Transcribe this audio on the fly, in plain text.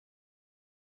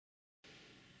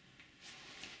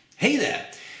Hey there!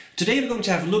 Today we're going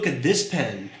to have a look at this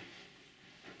pen.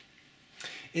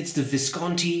 It's the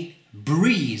Visconti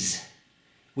B.R.E,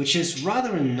 which is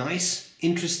rather a nice,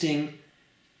 interesting,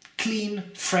 clean,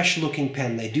 fresh looking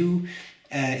pen.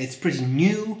 It's pretty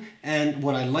new, and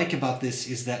what I like about this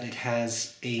is that it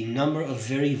has a number of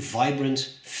very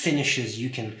vibrant finishes you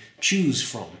can choose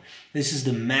from. This is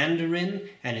the Mandarin,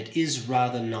 and it is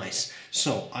rather nice.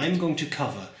 So I'm going to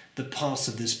cover the parts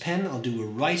of this pen. I'll do a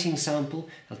writing sample.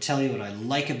 I'll tell you what I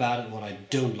like about it, what I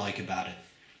don't like about it.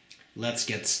 Let's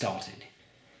get started.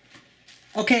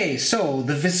 Okay, so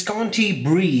the Visconti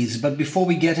B.R.E, but before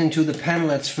we get into the pen,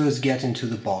 let's first get into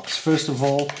the box. First of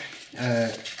all,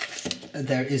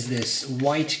 there is this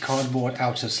white cardboard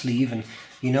outer sleeve, and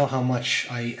you know how much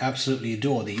I absolutely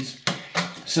adore these.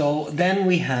 So then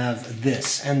we have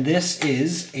this, and this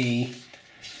is a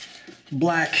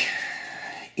black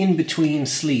in-between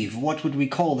sleeve. What would we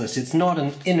call this? It's not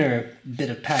an inner bit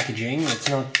of packaging, it's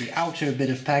not the outer bit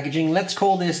of packaging. Let's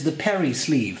call this the B.R.E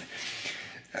sleeve.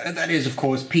 That is, of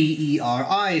course,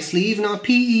 P-E-R-I sleeve, not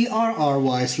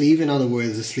P-E-R-R-Y sleeve. In other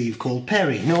words, a sleeve called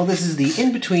B.R.E. No, this is the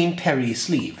in-between B.R.E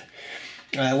sleeve.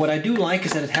 What I do like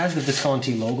is that it has the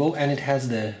Visconti logo, and it has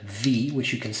the V,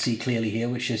 which you can see clearly here,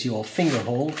 which is your finger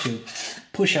hole to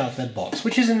push out that box,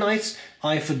 which is a nice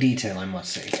eye for detail, I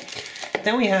must say.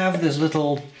 Then we have this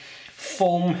little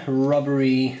foam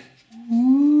rubbery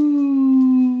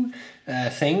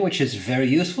thing, which is very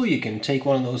useful. You can take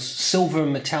one of those silver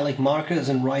metallic markers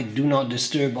and write "Do Not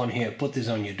Disturb" on here. Put this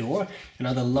on your door.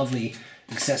 Another lovely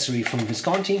accessory from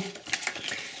Visconti.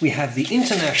 We have the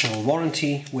international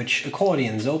warranty, which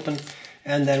accordions open,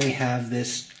 and then we have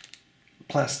this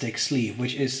plastic sleeve,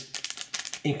 which is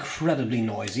incredibly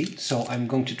noisy, so I'm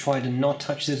going to try to not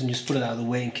touch this and just put it out of the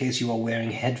way in case you are wearing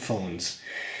headphones.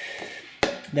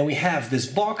 Then we have this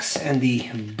box, and the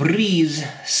B.R.E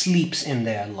sleeps in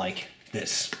there like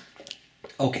this.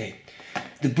 Okay,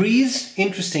 the B.R.E,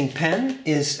 interesting pen,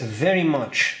 is very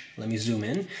much, let me zoom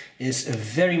in, is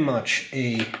very much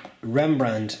a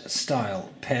Rembrandt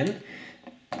style pen,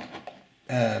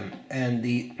 and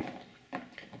the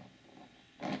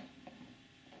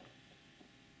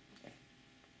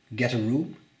get a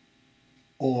room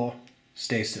or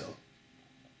stay still.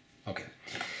 Okay.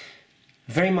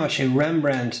 Very much a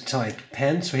Rembrandt type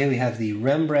pen. So here we have the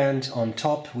Rembrandt on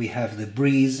top, we have the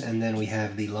B.R.E, and then we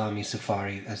have the Lamy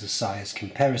Safari as a size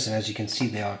comparison. As you can see,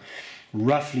 they are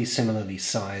roughly similarly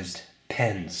sized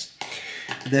pens.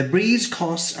 The B.R.E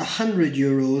costs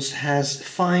 €100, has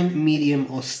fine, medium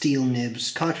or steel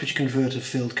nibs, cartridge converter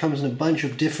filled, comes in a bunch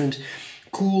of different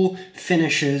cool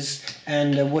finishes,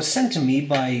 and was sent to me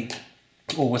by,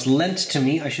 or was lent to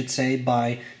me, I should say,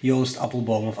 by Joost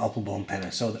Appelboom of Appelboom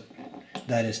Pennen. So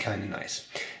that is kind of nice.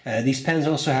 These pens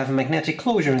also have a magnetic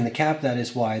closure in the cap. That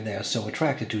is why they are so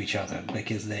attracted to each other,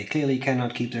 because they clearly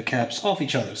cannot keep their caps off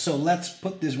each other. So let's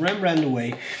put this Rembrandt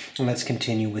away and let's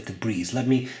continue with the B.R.E. Let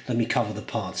me cover the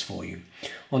parts for you.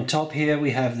 On top here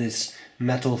we have this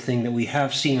metal thing that we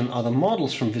have seen on other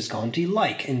models from Visconti,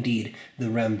 like indeed the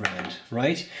Rembrandt,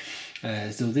 right?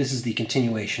 So this is the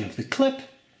continuation of the clip.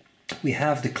 We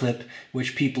have the clip,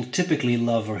 which people typically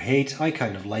love or hate. I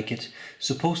kind of like it.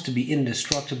 Supposed to be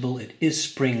indestructible, it is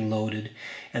spring-loaded,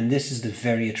 and this is the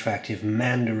very attractive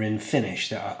Mandarin finish.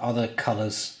 There are other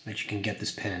colors that you can get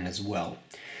this pen in as well.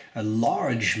 A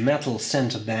large metal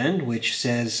center band, which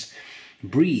says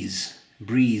B.R.E,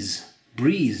 B.R.E,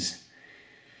 B.R.E.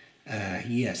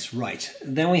 Yes, right.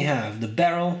 Then we have the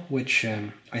barrel, which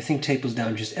I think tapers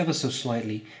down just ever so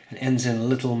slightly and ends in a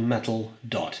little metal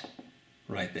dot.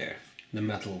 Right there, the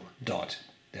metal dot.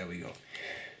 There we go.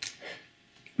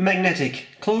 Magnetic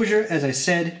closure, as I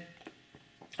said.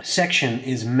 Section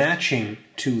is matching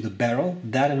to the barrel.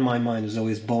 That in my mind is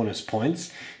always bonus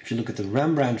points. If you look at the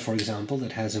Rembrandt, for example,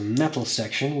 that has a metal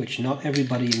section, which not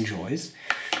everybody enjoys.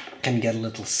 Can get a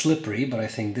little slippery, but I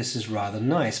think this is rather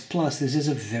nice. Plus, this is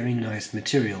a very nice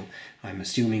material. I'm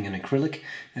assuming an acrylic,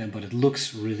 but it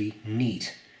looks really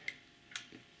neat.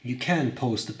 You can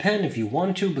pose the pen if you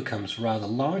want to, becomes rather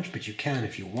large, but you can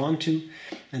if you want to.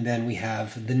 And then we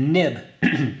have the nib.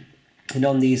 And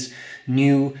on these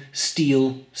new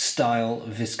steel style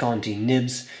Visconti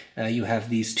nibs, you have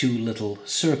these two little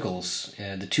circles.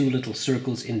 The two little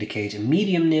circles indicate a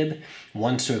medium nib,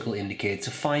 one circle indicates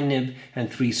a fine nib, and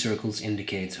three circles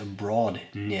indicates a broad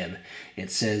nib.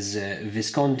 It says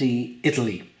Visconti,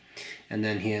 Italy. And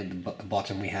then here at the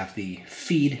bottom we have the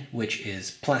feed, which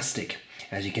is plastic.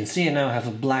 As you can see, I now have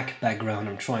a black background.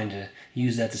 I'm trying to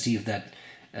use that to see if that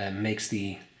makes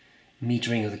the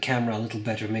metering of the camera a little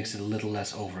better, makes it a little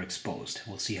less overexposed.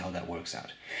 We'll see how that works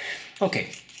out.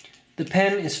 Okay, The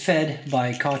pen is fed by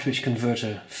a cartridge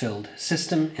converter filled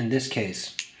system. In this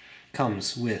case,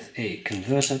 comes with a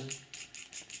converter,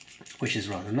 which is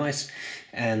rather nice,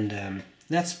 and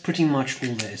that's pretty much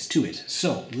all there is to it.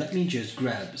 So let me just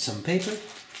grab some paper.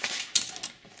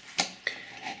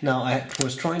 Now I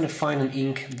was trying to find an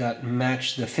ink that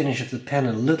matched the finish of the pen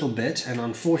a little bit, and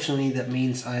unfortunately that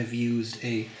means I've used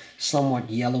a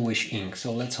somewhat yellowish ink.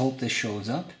 So let's hope this shows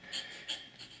up.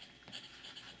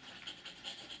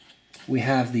 We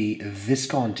have the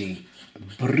Visconti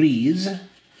B.R.E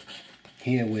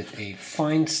here with a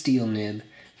fine steel nib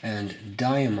and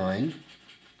diamine.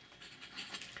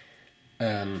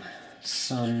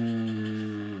 Sunset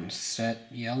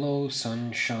yellow,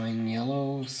 sunshine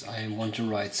yellow. I want to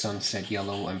write sunset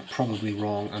yellow. I'm probably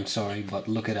wrong, I'm sorry, but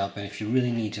look it up, and if you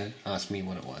really need to, ask me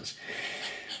what it was.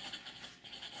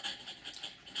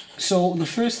 So the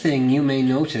first thing you may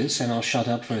notice, and I'll shut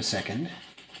up for a second,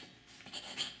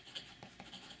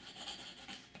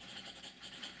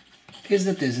 is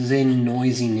that this is a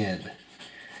noisy nib.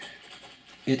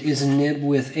 It is a nib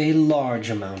with a large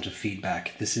amount of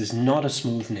feedback. This is not a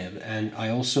smooth nib, and I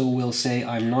also will say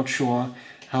I'm not sure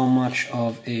how much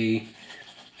of a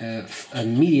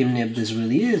medium nib this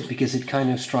really is, because it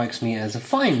kind of strikes me as a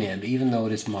fine nib, even though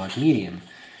it is marked medium.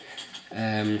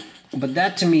 But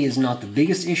that to me is not the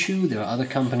biggest issue. There are other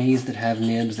companies that have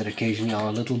nibs that occasionally are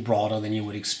a little broader than you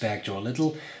would expect, or a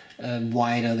little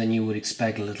wider than you would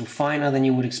expect, a little finer than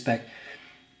you would expect.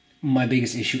 My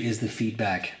biggest issue is the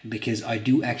feedback, because I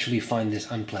do actually find this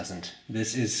unpleasant.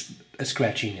 This is a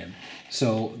scratchy nib,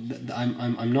 so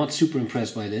I'm not super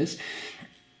impressed by this.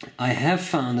 I have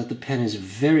found that the pen is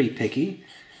very picky.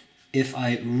 If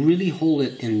I really hold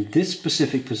it in this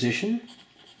specific position,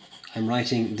 I'm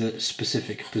writing the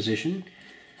specific position,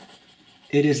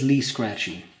 it is least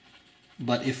scratchy.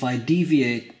 But if I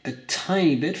deviate a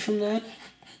tiny bit from that,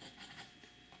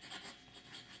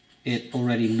 it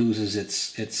already loses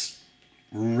its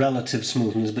relative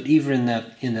smoothness. But even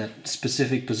in that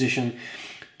specific position,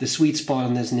 the sweet spot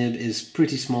on this nib is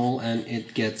pretty small, and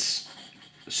it gets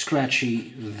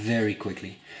scratchy very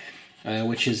quickly,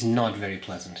 which is not very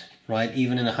pleasant, right?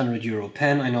 Even in a €100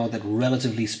 pen, I know that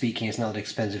relatively speaking it's not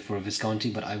expensive for a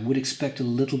Visconti, but I would expect a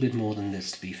little bit more than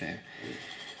this, to be fair.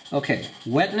 Okay,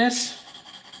 wetness.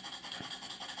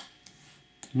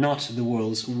 Not the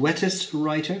world's wettest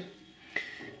writer.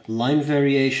 Line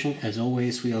variation, as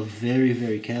always, we are very,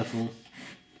 very careful.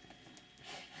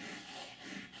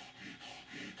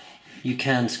 You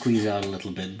can squeeze out a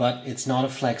little bit, but it's not a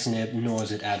flex nib, nor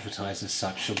is it advertised as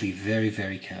such, so be very,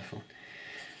 very careful.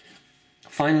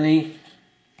 Finally,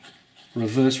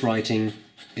 reverse writing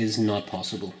is not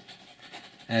possible.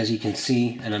 As you can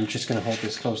see, and I'm just going to hold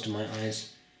this close to my eyes.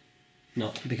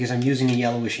 No, because I'm using a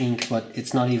yellowish ink, but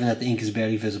it's not even that the ink is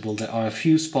barely visible. There are a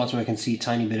few spots where I can see a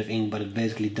tiny bit of ink, but it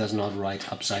basically does not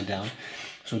write upside down.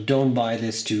 So don't buy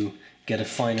this to get a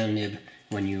finer nib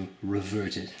when you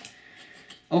revert it.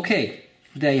 Okay,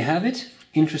 there you have it.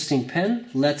 Interesting pen.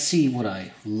 Let's see what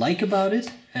I like about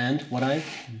it and what I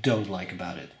don't like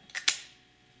about it.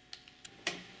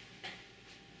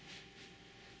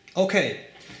 Okay,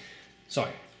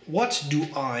 sorry. What do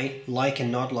I like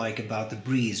and not like about the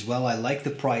B.R.E? Well, I like the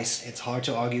price. It's hard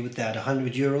to argue with that.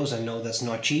 €100, I know that's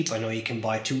not cheap. I know you can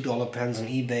buy $2 pens on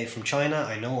eBay from China.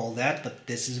 I know all that, but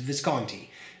this is a Visconti,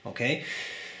 okay?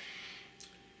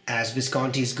 As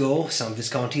Viscontis go, some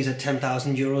Viscontis are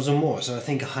 €10,000 or more, so I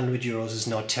think €100 is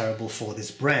not terrible for this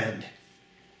brand.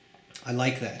 I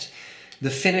like that.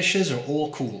 The finishes are all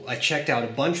cool. I checked out a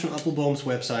bunch from Appelboom's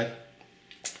website.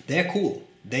 They're cool.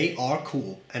 They are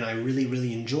cool, and I really,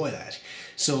 really enjoy that.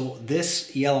 So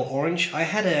this yellow-orange, I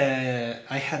had a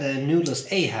nudeless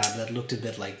Ahab that looked a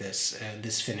bit like this,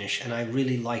 this finish, and I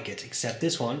really like it, except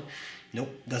this one,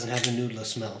 nope, doesn't have the nudeless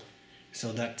smell.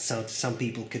 So that some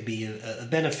people could be a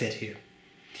benefit here.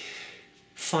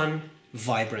 Fun,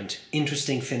 vibrant,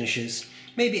 interesting finishes,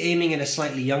 maybe aiming at a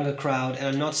slightly younger crowd, and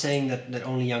I'm not saying that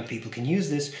only young people can use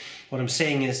this. What I'm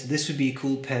saying is this would be a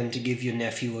cool pen to give your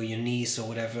nephew or your niece or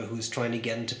whatever who's trying to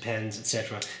get into pens,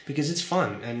 etc. Because it's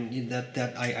fun, and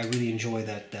I really enjoy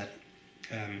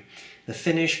the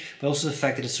finish, but also the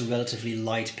fact that it's a relatively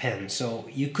light pen. So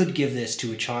you could give this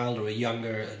to a child or a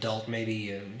younger adult, maybe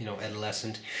you know,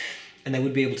 adolescent, and they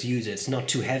would be able to use it. It's not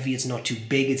too heavy, it's not too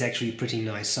big, it's actually a pretty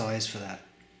nice size for that.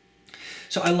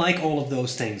 So I like all of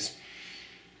those things.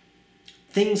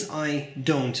 Things I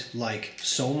don't like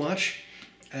so much.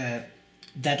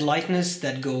 That lightness,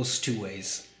 that goes two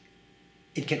ways.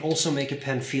 It can also make a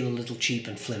pen feel a little cheap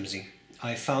and flimsy.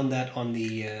 I found that on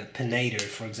the Penator,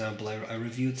 for example. I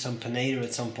reviewed some Penator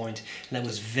at some point, and that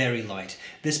was very light.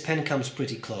 This pen comes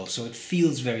pretty close, so it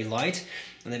feels very light,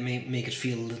 and that may make it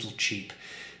feel a little cheap.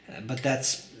 But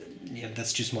that's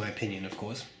just my opinion, of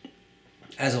course,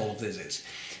 as all of this is.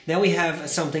 Now we have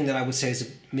something that I would say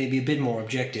is maybe a bit more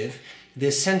objective.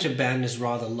 This center band is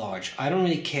rather large. I don't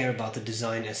really care about the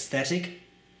design aesthetic.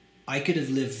 I could have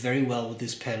lived very well with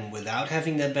this pen without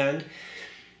having that band,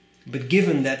 but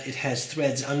given that it has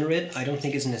threads under it, I don't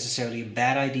think it's necessarily a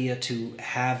bad idea to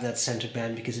have that center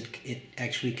band, because it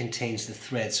actually contains the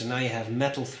threads. So now you have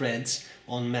metal threads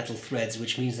on metal threads,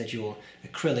 which means that your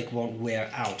acrylic won't wear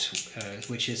out,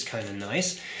 which is kind of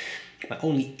nice. My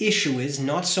only issue is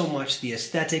not so much the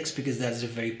aesthetics, because that is a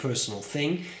very personal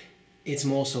thing. It's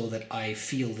more so that I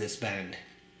feel this band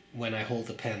when I hold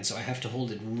the pen, so I have to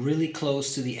hold it really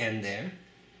close to the end there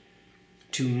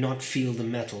to not feel the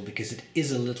metal, because it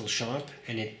is a little sharp,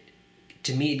 and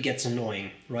to me it gets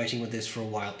annoying writing with this for a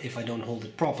while if I don't hold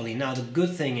it properly. Now the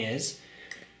good thing is,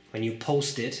 when you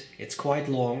post it, it's quite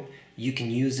long, you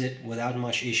can use it without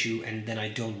much issue, and then I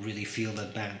don't really feel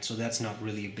that band, so that's not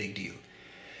really a big deal.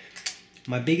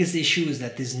 My biggest issue is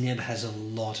that this nib has a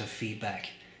lot of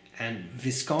feedback, and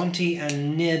Visconti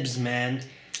and nibs, man,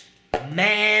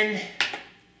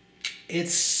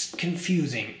 it's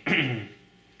confusing.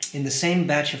 In the same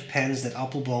batch of pens that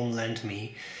Appelboom lent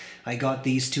me, I got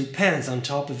these two pens, on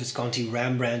top a Visconti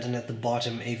Rembrandt and at the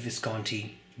bottom a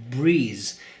Visconti B.R.E.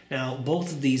 Now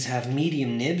both of these have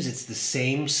medium nibs. It's the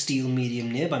same steel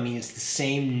medium nib. I mean, it's the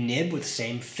same nib with the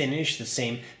same finish, the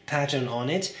same pattern on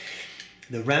it.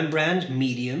 The Rembrandt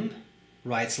medium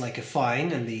writes like a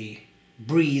fine, and the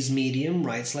B.R.E. medium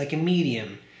writes like a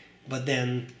medium. But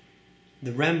then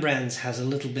the Rembrandts has a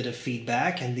little bit of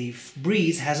feedback, and the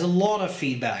B.R.E. has a lot of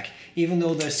feedback, even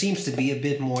though there seems to be a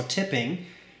bit more tipping.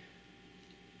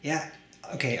 Yeah,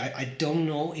 okay, I don't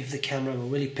know if the camera will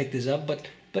really pick this up, but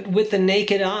with the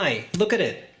naked eye, look at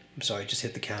it. I'm sorry, I just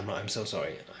hit the camera, I'm so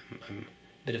sorry. I'm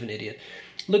a bit of an idiot.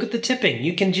 Look at the tipping.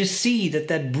 You can just see that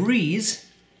B.R.E.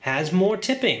 has more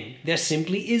tipping. There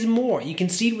simply is more. You can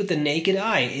see it with the naked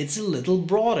eye. It's a little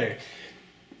broader.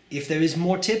 If there is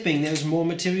more tipping, there's more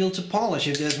material to polish.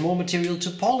 If there's more material to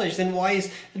polish, then why is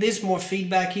this more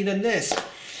feedbacky than this?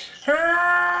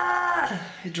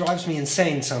 It drives me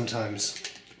insane sometimes,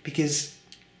 because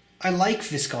I like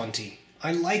Visconti.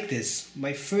 I like this.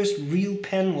 My first real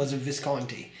pen was a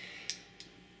Visconti.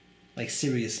 Like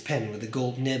serious pen with the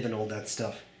gold nib and all that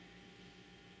stuff.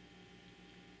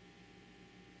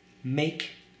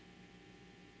 Make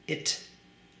it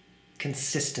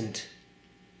consistent.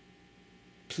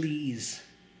 Please.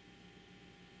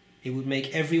 It would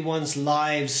make everyone's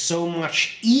lives so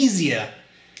much easier.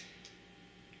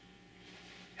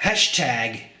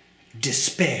 Hashtag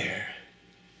despair.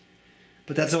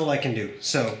 But that's all I can do.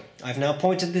 So, I've now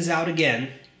pointed this out again.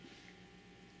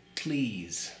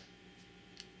 Please.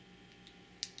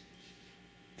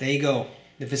 There you go.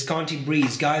 The Visconti B.R.E.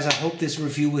 Guys, I hope this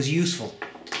review was useful.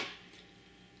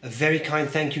 A very kind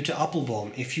thank you to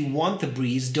Appelboom. If you want the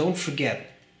B.R.E., don't forget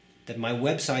that my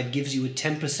website gives you a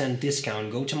 10%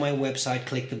 discount. Go to my website,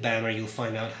 click the banner, you'll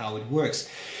find out how it works.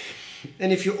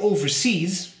 And if you're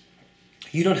overseas,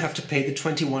 you don't have to pay the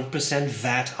 21%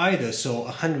 VAT either. So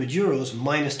 100 euros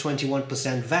minus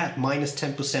 21% VAT minus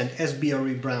 10%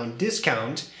 sbrebrown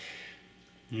discount.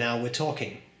 Now we're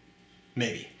talking.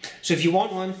 Maybe. So if you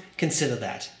want one, consider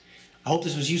that. I hope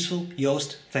this was useful.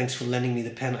 Joost, thanks for lending me the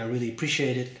pen. I really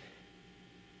appreciate it.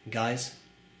 Guys,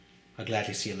 I'll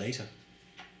gladly see you later.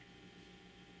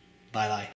 Bye-bye.